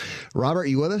we go. Robert,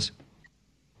 you with us?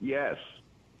 Yes.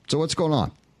 So what's going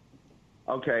on?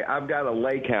 Okay, I've got a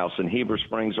lake house in Heber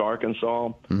Springs,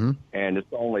 Arkansas, and it's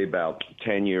only about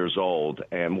 10 years old.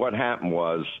 And what happened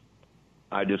was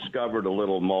I discovered a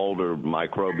little mold or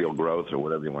microbial growth or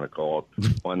whatever you want to call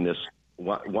it on this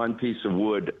one piece of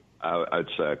wood.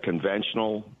 It's a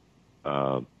conventional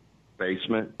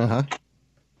basement.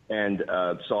 And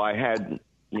so I had,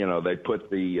 they put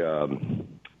the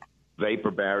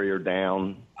vapor barrier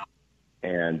down,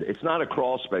 and it's not a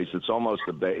crawl space. It's almost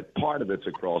part of it's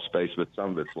a crawl space, but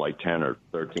some of it's like 10 or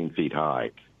 13 feet high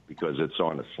because it's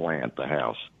on a slant, the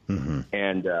house.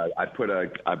 And I put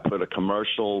a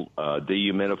commercial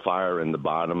dehumidifier in the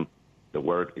bottom that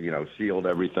worked, sealed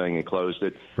everything and closed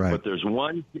it. Right. But there's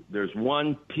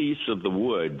one piece of the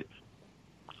wood.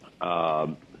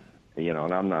 And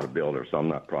I'm not a builder, so I'm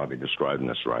not probably describing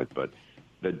this right, but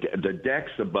the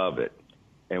deck's above it,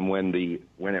 and when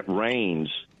it rains,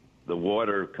 the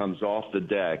water comes off the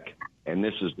deck, and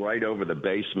this is right over the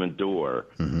basement door,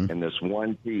 and this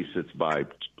one piece, it's by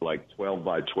like 12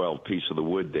 by 12 piece of the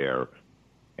wood there,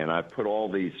 and I put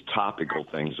all these topical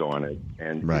things on it,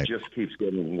 and it just keeps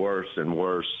getting worse and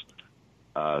worse.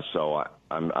 So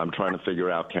I'm trying to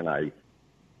figure out, can I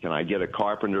get a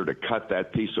carpenter to cut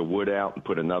that piece of wood out and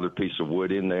put another piece of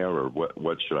wood in there, or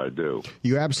what should I do?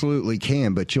 You absolutely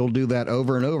can, but you'll do that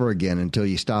over and over again until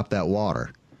you stop that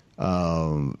water,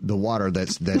 the water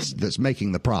that's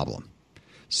making the problem.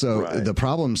 So the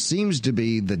problem seems to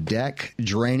be the deck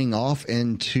draining off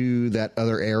into that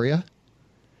other area,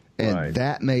 and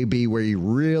that may be where you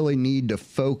really need to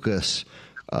focus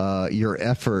your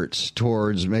efforts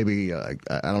towards maybe I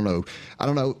don't know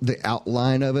the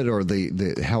outline of it or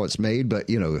the how it's made, but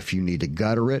if you need to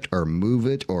gutter it or move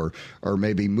it or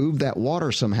maybe move that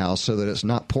water somehow so that it's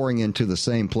not pouring into the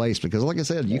same place, because like I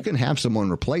said, you can have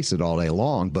someone replace it all day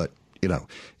long, but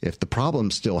if the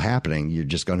problem's still happening, you're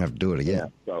just going to have to do it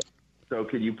again. So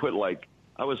could you put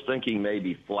I was thinking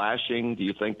maybe flashing. Do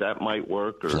you think that might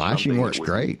work? Or flashing works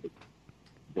great.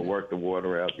 To work the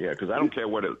water out, because I don't care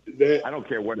what it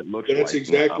looks like. That's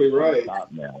exactly right.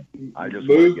 Now. I just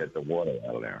want to get the water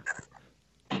out of there.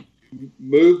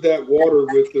 Move that water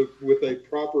with a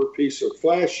proper piece of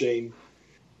flashing.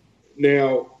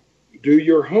 Now, do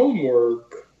your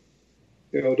homework.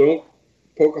 Don't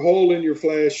poke a hole in your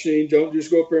flashing. Don't just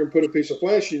go up there and put a piece of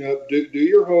flashing up. Do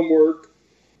your homework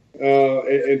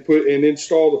and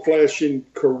install the flashing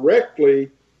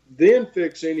correctly. Then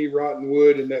fix any rotten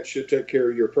wood, and that should take care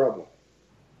of your problem.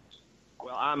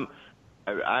 Well,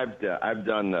 I've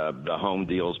done the home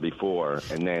deals before,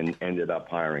 and then ended up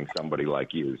hiring somebody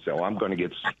like you. So I'm going to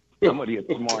get I'm going to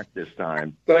get smart this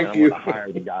time. Thank you. I'm going to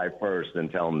hire the guy first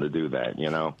and tell him to do that, you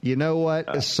know? You know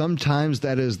what? Sometimes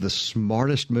that is the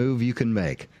smartest move you can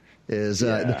make.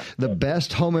 The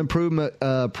best home improvement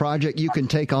project you can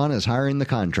take on is hiring the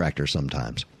contractor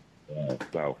sometimes.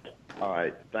 So, all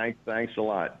right. Thanks a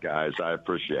lot, guys. I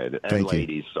appreciate it. And Thank you.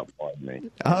 ladies, so pardon me.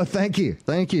 Oh, thank you.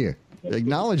 Thank you.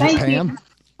 Acknowledge it, Pam.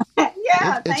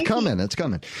 It's coming. It's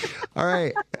coming. All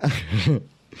right.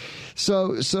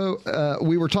 So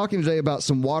we were talking today about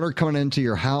some water coming into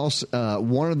your house.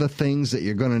 One of the things that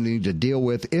you're going to need to deal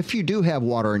with if you do have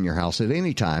water in your house at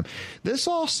any time, this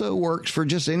also works for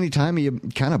just any time you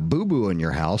kind of boo-boo in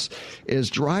your house, is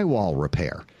drywall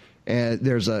repair. And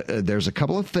there's a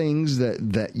couple of things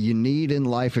that you need in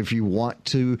life if you want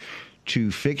to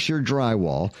fix your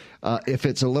drywall. If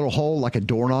it's a little hole, like a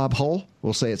doorknob hole,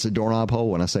 we'll say it's a doorknob hole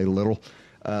when I say little.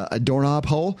 A doorknob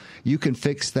hole, you can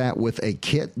fix that with a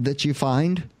kit that you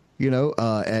find,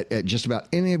 at just about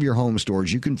any of your home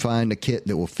stores. You can find a kit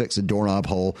that will fix a doorknob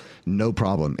hole, no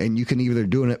problem. And you can either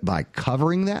do it by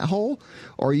covering that hole,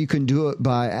 or you can do it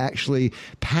by actually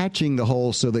patching the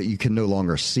hole so that you can no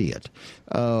longer see it.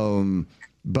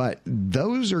 But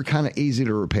those are kind of easy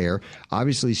to repair.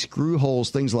 Obviously, screw holes,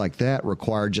 things like that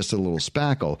require just a little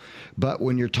spackle. But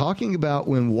when you're talking about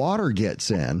when water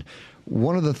gets in,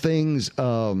 one of the things,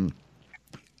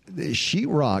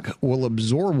 sheetrock will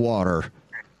absorb water.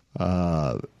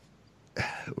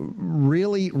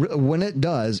 Really, when it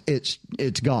does, it's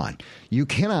gone. You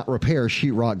cannot repair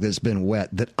sheetrock that's been wet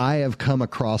that I have come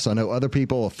across. I know other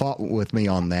people have fought with me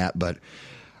on that, but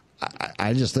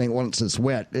I just think once it's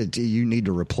wet, you need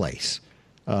to replace.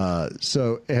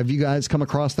 So have you guys come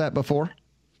across that before?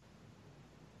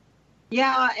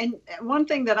 Yeah, and one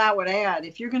thing that I would add,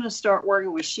 if you're going to start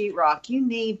working with sheetrock, you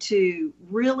need to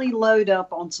really load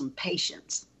up on some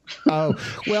patience. Oh,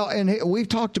 well, and we've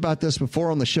talked about this before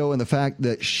on the show, and the fact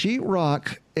that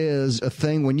sheetrock is a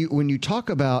thing when you talk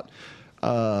about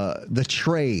the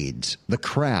trades, the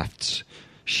crafts,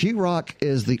 sheetrock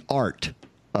is the art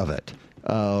of it.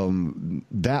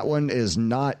 That one is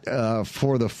not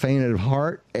for the faint of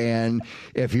heart, and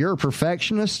if you're a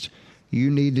perfectionist, you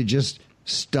need to just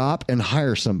stop and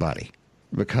hire somebody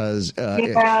because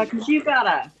because you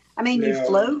gotta. I mean, you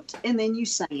float and then you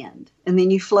sand, and then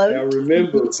you float. Now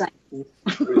remember, with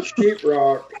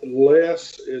sheetrock,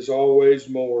 less is always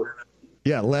more.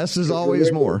 Yeah, less is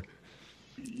always more.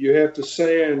 You have to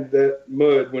sand that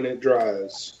mud when it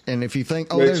dries. And if you think,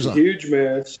 there's a huge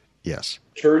mess. Yes.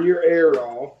 Turn your air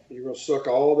off. You're going to suck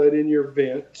all that in your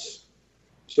vents.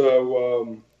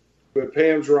 So, but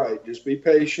Pam's right. Just be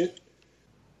patient.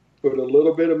 Put a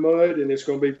little bit of mud, and it's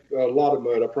going to be a lot of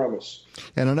mud, I promise.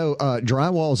 And I know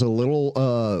drywall is a little,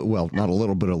 not a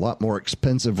little bit, a lot more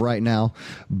expensive right now,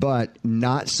 but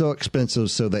not so expensive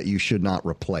so that you should not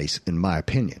replace, in my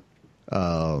opinion.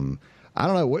 I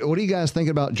don't know. What do you guys think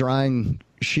about drying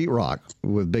sheetrock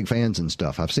with big fans and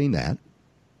stuff? I've seen that.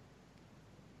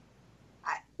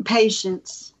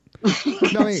 Patience.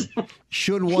 I mean,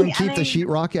 should one keep the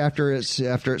sheetrock after it's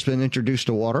been introduced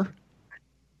to water?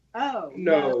 Oh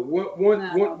no!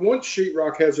 Once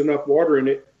sheetrock has enough water in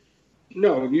it,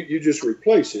 no, you just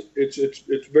replace it.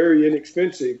 It's very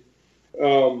inexpensive.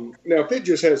 Now, if it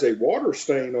just has a water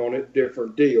stain on it,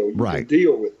 different deal. You can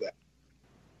deal with that.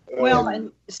 Well,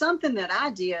 and something that I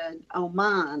did on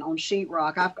mine on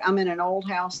sheetrock, I'm in an old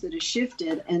house that is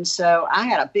shifted, and so I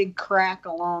had a big crack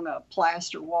along a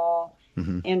plaster wall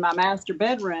in my master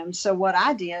bedroom. So what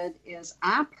I did is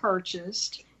I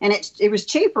purchased, and it was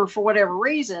cheaper for whatever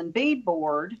reason,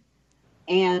 beadboard,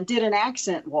 and did an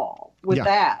accent wall with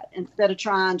that instead of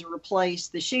trying to replace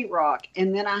the sheetrock.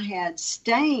 And then I had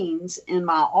stains in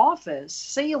my office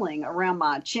ceiling around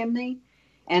my chimney.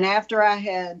 And after I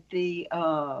had the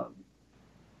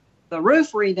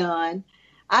roof redone,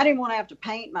 I didn't want to have to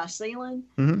paint my ceiling,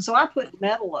 so I put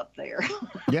metal up there.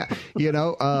 Yeah,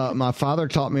 my father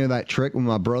taught me that trick when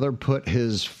my brother put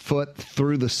his foot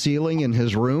through the ceiling in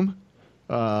his room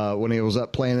when he was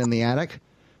up playing in the attic.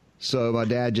 So my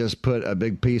dad just put a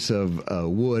big piece of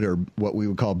wood, or what we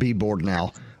would call beadboard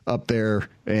now, up there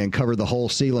and covered the whole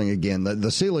ceiling again.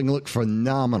 The ceiling looked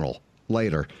phenomenal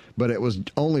later, but it was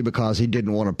only because he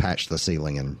didn't want to patch the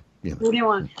ceiling. And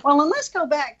Well, and let's go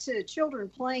back to children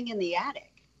playing in the attic.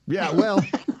 Yeah, well,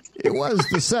 it was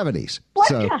the 70s,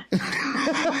 so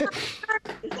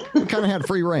we kind of had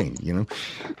free reign,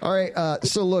 All right,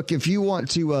 so look, if you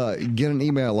want to get an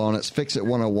email on it, it's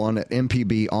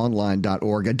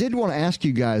fixit101@mpbonline.org. I did want to ask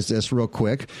you guys this real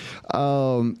quick.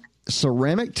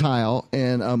 Ceramic tile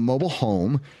in a mobile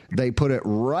home, they put it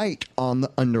right on the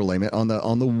underlayment,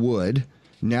 on the wood.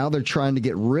 Now they're trying to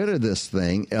get rid of this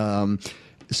thing.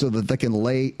 so that they can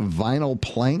lay vinyl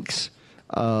planks?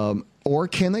 Or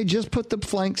can they just put the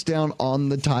planks down on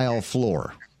the tile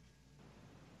floor?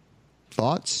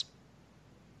 Thoughts?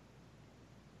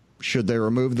 Should they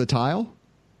remove the tile?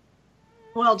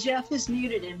 Well, Jeff has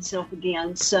muted himself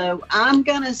again, so I'm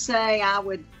going to say I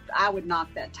would knock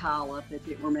that tile up if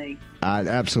it were me. I'd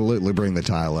absolutely bring the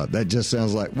tile up. That just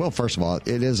sounds like, well, first of all,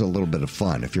 it is a little bit of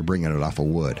fun if you're bringing it off of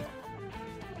wood.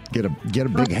 Get a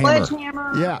big hammer.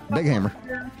 Sledgehammer. Yeah, big hammer.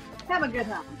 Have a good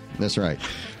time. That's right.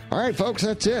 All right, folks,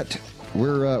 that's it.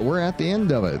 We're at the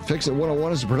end of it. Fix It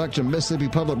 101 is a production of Mississippi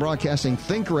Public Broadcasting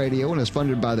Think Radio and is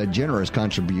funded by the generous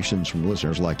contributions from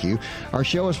listeners like you. Our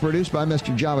show is produced by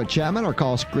Mr. Java Chapman. Our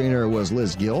call screener was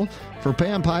Liz Gill. For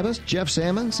Pam Pybus, Jeff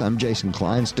Sammons, I'm Jason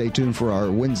Klein. Stay tuned for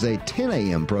our Wednesday 10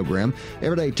 a.m. program,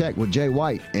 Everyday Tech with Jay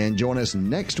White. And join us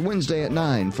next Wednesday at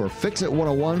 9 for Fix It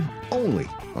 101, only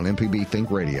on MPB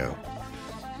Think Radio.